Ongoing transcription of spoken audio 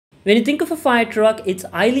When you think of a fire truck, it's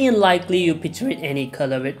highly unlikely you picture it any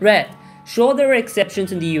color with red. Sure, there are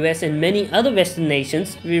exceptions in the US and many other Western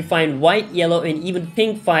nations where you find white, yellow and even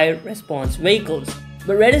pink fire response vehicles.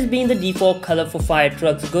 But red has been the default color for fire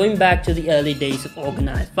trucks going back to the early days of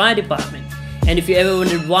organized fire department. And if you ever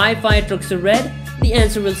wondered why fire trucks are red, the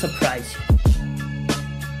answer will surprise you.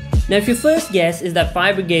 Now if your first guess is that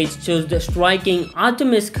fire brigades chose the striking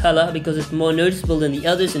Artemis color because it's more noticeable than the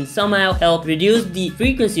others and somehow help reduce the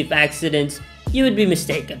frequency of accidents, you would be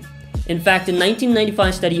mistaken. In fact, a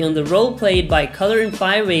 1995 study on the role played by color in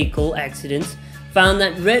fire vehicle accidents found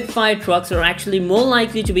that red fire trucks are actually more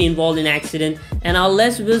likely to be involved in accident and are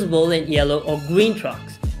less visible than yellow or green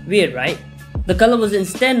trucks. Weird, right? The color was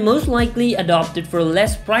instead most likely adopted for a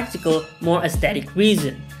less practical, more aesthetic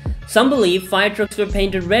reason. Some believe fire trucks were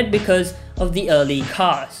painted red because of the early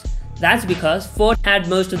cars. That's because Ford had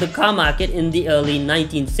most of the car market in the early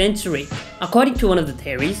 19th century. According to one of the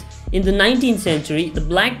theories, in the 19th century, the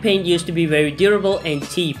black paint used to be very durable and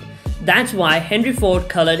cheap. That's why Henry Ford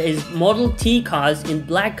colored his Model T cars in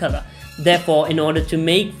black color. Therefore, in order to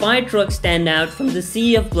make fire trucks stand out from the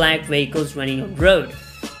sea of black vehicles running on the road,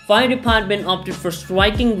 fire department opted for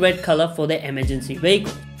striking red color for their emergency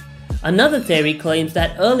vehicles. Another theory claims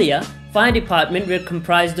that earlier, fire department were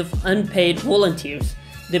comprised of unpaid volunteers.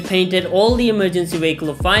 They painted all the emergency vehicle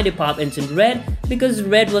of fire departments in red because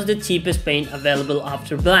red was the cheapest paint available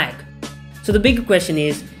after black. So the bigger question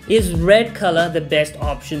is red color the best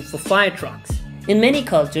option for fire trucks? In many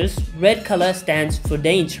cultures, red color stands for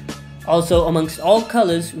danger. Also, amongst all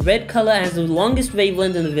colors, red color has the longest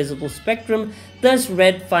wavelength in the visible spectrum, thus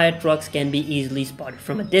red fire trucks can be easily spotted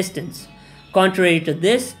from a distance. Contrary to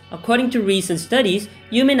this, according to recent studies,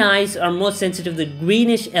 human eyes are more sensitive to the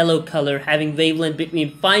greenish yellow color having wavelength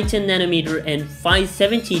between 510 nanometer and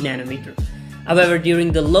 570 nanometer. However,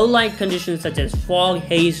 during the low light conditions such as fog,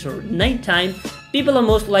 haze or nighttime, people are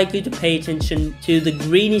most likely to pay attention to the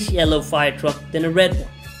greenish yellow fire truck than a red one.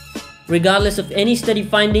 Regardless of any study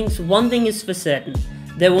findings, one thing is for certain,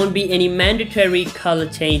 there won't be any mandatory color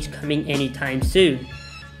change coming anytime soon.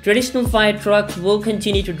 Traditional fire trucks will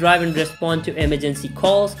continue to drive and respond to emergency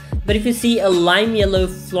calls, but if you see a lime yellow,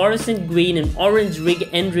 fluorescent green and orange rig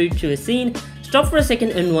en route to a scene, stop for a second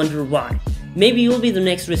and wonder why. Maybe you'll be the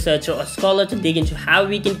next researcher or scholar to dig into how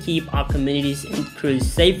we can keep our communities and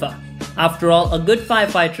crews safer. After all, a good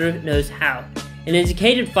firefighter knows how. An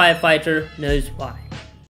educated firefighter knows why.